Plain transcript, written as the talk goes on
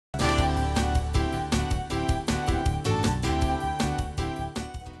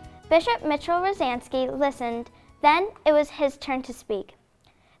Bishop Mitchell Rosansky listened, then it was his turn to speak.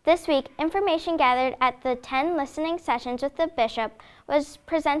 This week, information gathered at the 10 listening sessions with the bishop was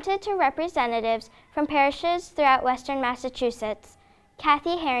presented to representatives from parishes throughout Western Massachusetts.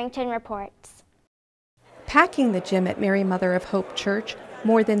 Kathy Harrington reports. Packing the gym at Mary Mother of Hope Church,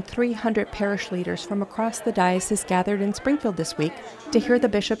 more than 300 parish leaders from across the diocese gathered in Springfield this week to hear the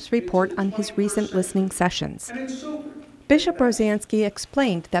bishop's report on his recent listening sessions. Bishop Rosansky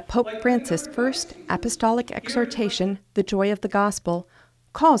explained that Pope Francis' first apostolic exhortation, The Joy of the Gospel,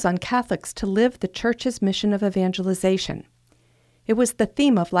 calls on Catholics to live the Church's mission of evangelization. It was the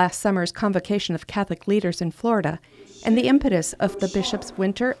theme of last summer's convocation of Catholic leaders in Florida and the impetus of the bishop's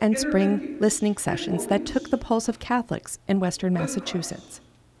winter and spring listening sessions that took the pulse of Catholics in Western Massachusetts.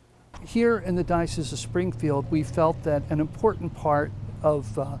 Here in the Diocese of Springfield, we felt that an important part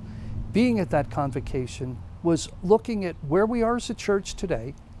of being at that convocation was looking at where we are as a church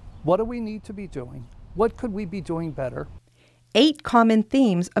today, what do we need to be doing, what could we be doing better. 8 common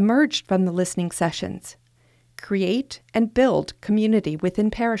themes emerged from the listening sessions: create and build community within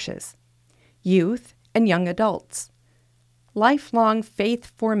parishes, youth and young adults, lifelong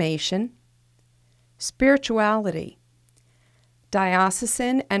faith formation, spirituality,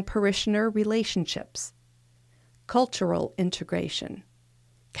 diocesan and parishioner relationships, cultural integration,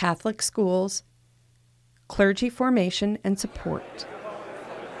 Catholic schools, clergy formation and support.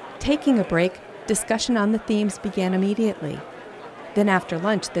 Taking a break, discussion on the themes began immediately. Then after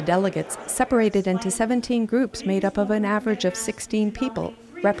lunch, the delegates separated into 17 groups made up of an average of 16 people,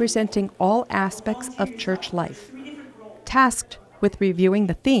 representing all aspects of church life. Tasked with reviewing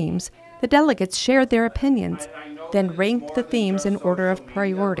the themes, the delegates shared their opinions, then ranked the themes in order of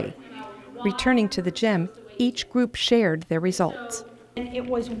priority. Returning to the gym, each group shared their results. And it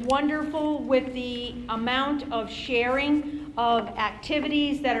was wonderful with the amount of sharing of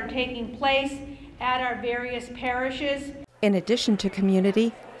activities that are taking place at our various parishes. In addition to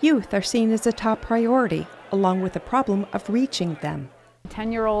community, youth are seen as a top priority, along with the problem of reaching them.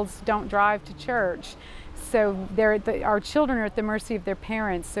 10-year-olds don't drive to church, so our children are at the mercy of their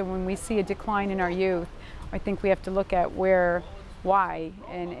parents. So when we see a decline in our youth, I think we have to look at why,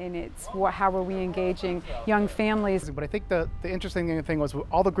 and it's how are we engaging young families. But I think the interesting thing was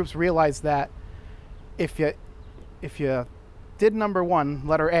all the groups realized that if you did number 1,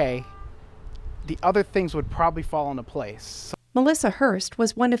 letter A, the other things would probably fall into place. Melissa Hurst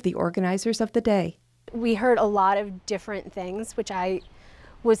was one of the organizers of the day. We heard a lot of different things, which I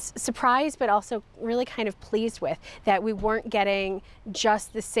was surprised but also really kind of pleased with, that we weren't getting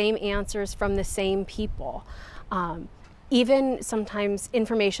just the same answers from the same people. Even sometimes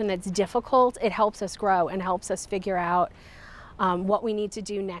information that's difficult, it helps us grow and helps us figure out what we need to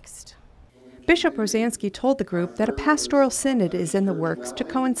do next. Bishop Rosansky told the group that a pastoral synod is in the works to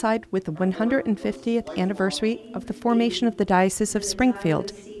coincide with the 150th anniversary of the formation of the Diocese of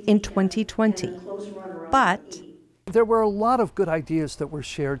Springfield in 2020. But there were a lot of good ideas that were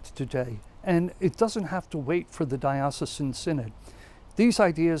shared today, and it doesn't have to wait for the diocesan synod. These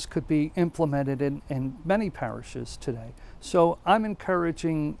ideas could be implemented in many parishes today. So I'm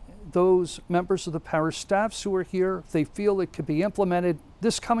encouraging those members of the parish staffs who are here, if they feel it could be implemented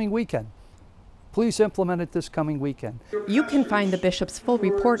this coming weekend, please implement it this coming weekend. You can find the bishop's full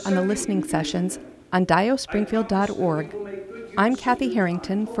report on the listening sessions on diospringfield.org. I'm Kathy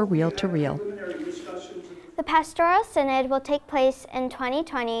Harrington for Reel to Reel. The Pastoral Synod will take place in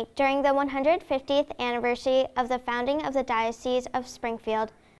 2020 during the 150th anniversary of the founding of the Diocese of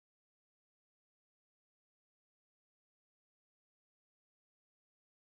Springfield.